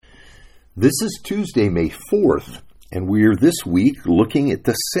This is Tuesday, May 4th, and we're this week looking at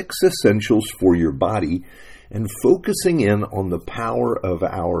the 6 essentials for your body and focusing in on the power of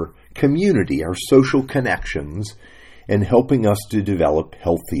our community, our social connections, and helping us to develop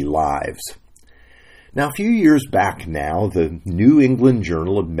healthy lives. Now, a few years back now, the New England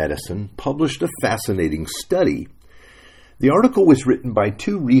Journal of Medicine published a fascinating study. The article was written by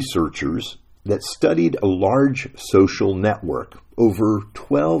 2 researchers that studied a large social network, over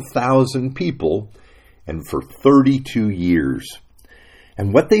 12,000 people, and for 32 years.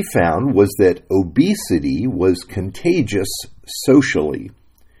 And what they found was that obesity was contagious socially.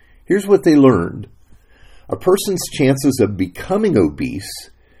 Here's what they learned. A person's chances of becoming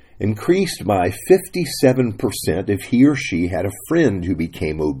obese increased by 57% if he or she had a friend who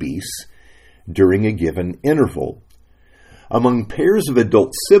became obese during a given interval. Among pairs of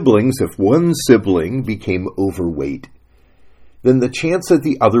adult siblings, if one sibling became overweight, then the chance that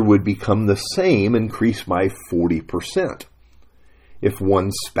the other would become the same increased by 40%. If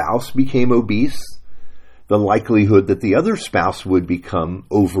one spouse became obese, the likelihood that the other spouse would become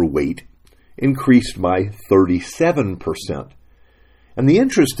overweight increased by 37%. And the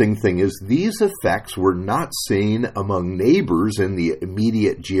interesting thing is these effects were not seen among neighbors in the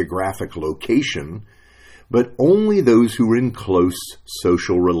immediate geographic location, but only those who were in close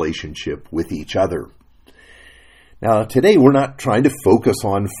social relationship with each other. Now, today we're not trying to focus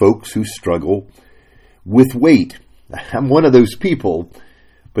on folks who struggle with weight. I'm one of those people,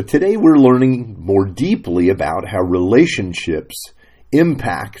 but today we're learning more deeply about how relationships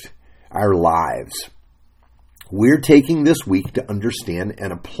impact our lives. We're taking this week to understand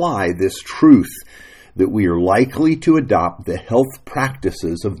and apply this truth that we are likely to adopt the health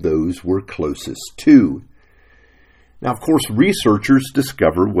practices of those we're closest to. Now, of course, researchers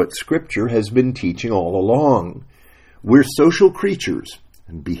discover what Scripture has been teaching all along. We're social creatures,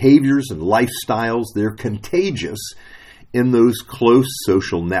 and behaviors and lifestyles, they're contagious in those close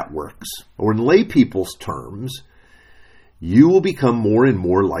social networks. Or in lay people's terms, you will become more and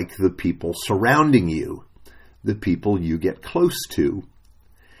more like the people surrounding you, the people you get close to.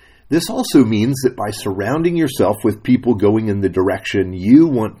 This also means that by surrounding yourself with people going in the direction you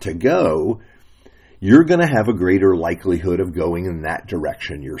want to go, you're going to have a greater likelihood of going in that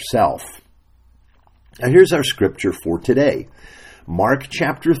direction yourself. Now here's our scripture for today. Mark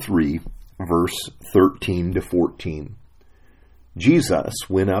chapter 3, verse 13 to 14. Jesus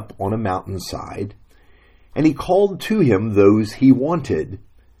went up on a mountainside, and he called to him those he wanted,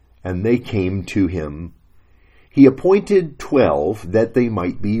 and they came to him. He appointed 12 that they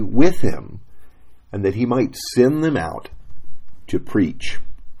might be with him, and that he might send them out to preach.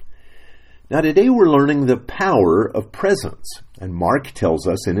 Now today we're learning the power of presence, and Mark tells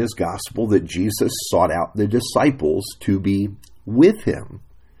us in his gospel that Jesus sought out the disciples to be with him.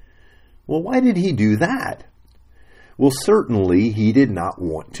 Well, why did he do that? Well, certainly he did not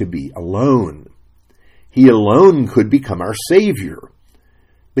want to be alone. He alone could become our Savior,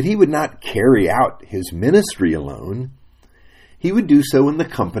 but he would not carry out his ministry alone. He would do so in the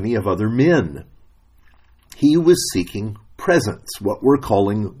company of other men. He was seeking presence, what we're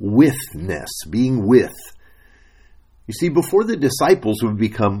calling withness, being with. You see, before the disciples would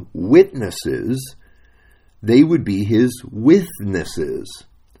become witnesses, they would be his witnesses.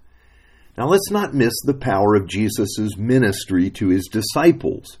 Now let's not miss the power of Jesus' ministry to his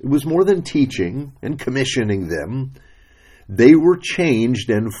disciples. It was more than teaching and commissioning them. They were changed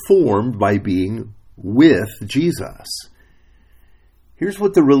and formed by being with Jesus. Here's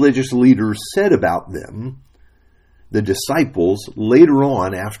what the religious leaders said about them, the disciples, later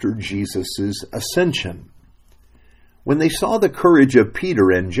on after Jesus' ascension. When they saw the courage of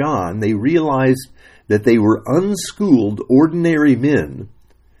Peter and John, they realized that they were unschooled, ordinary men.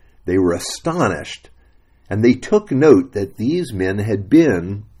 They were astonished, and they took note that these men had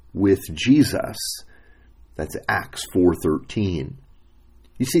been with Jesus. That's Acts 4:13.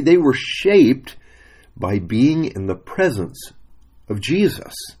 You see, they were shaped by being in the presence of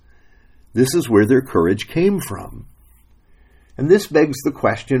Jesus. This is where their courage came from. And this begs the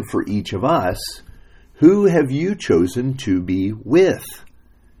question for each of us, who have you chosen to be with?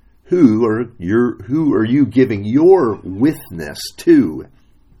 Who are you giving your witness to?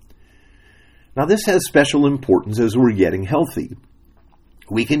 Now this has special importance as we're getting healthy.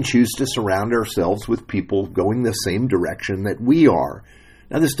 We can choose to surround ourselves with people going the same direction that we are.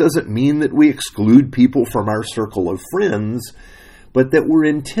 Now this doesn't mean that we exclude people from our circle of friends, but that we're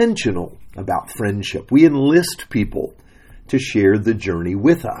intentional about friendship. We enlist people to share the journey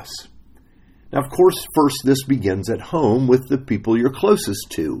with us. Now, of course, first this begins at home with the people you're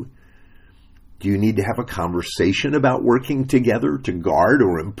closest to. Do you need to have a conversation about working together to guard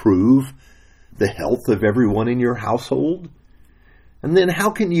or improve the health of everyone in your household? And then how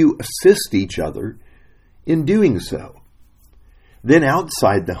can you assist each other in doing so? Then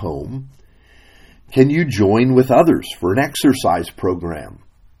outside the home, can you join with others for an exercise program?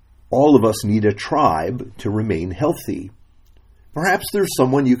 All of us need a tribe to remain healthy. Perhaps there's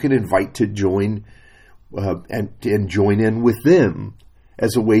someone you can invite to join and join in with them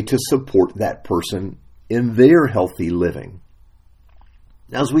as a way to support that person in their healthy living.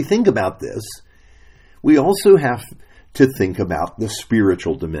 Now, as we think about this, we also have to think about the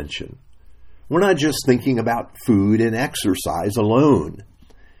spiritual dimension. We're not just thinking about food and exercise alone.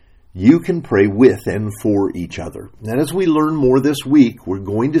 You can pray with and for each other. And as we learn more this week, we're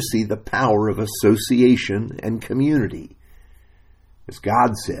going to see the power of association and community. As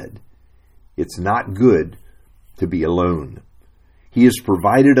God said, it's not good to be alone. He has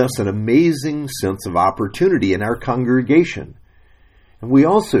provided us an amazing sense of opportunity in our congregation. And we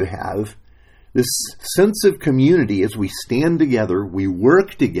also have this sense of community as we stand together, we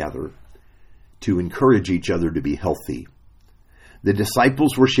work together to encourage each other to be healthy. The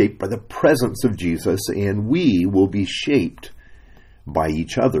disciples were shaped by the presence of Jesus, and we will be shaped by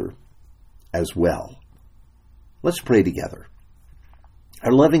each other as well. Let's pray together.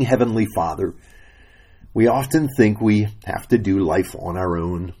 Our loving Heavenly Father, we often think we have to do life on our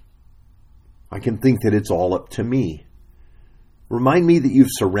own. I can think that it's all up to me. Remind me that you've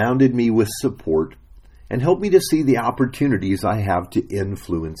surrounded me with support, and help me to see the opportunities I have to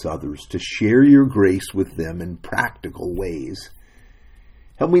influence others, to share your grace with them in practical ways.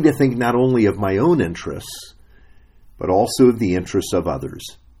 Help me to think not only of my own interests, but also of the interests of others.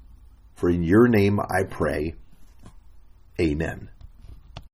 For in your name I pray, Amen.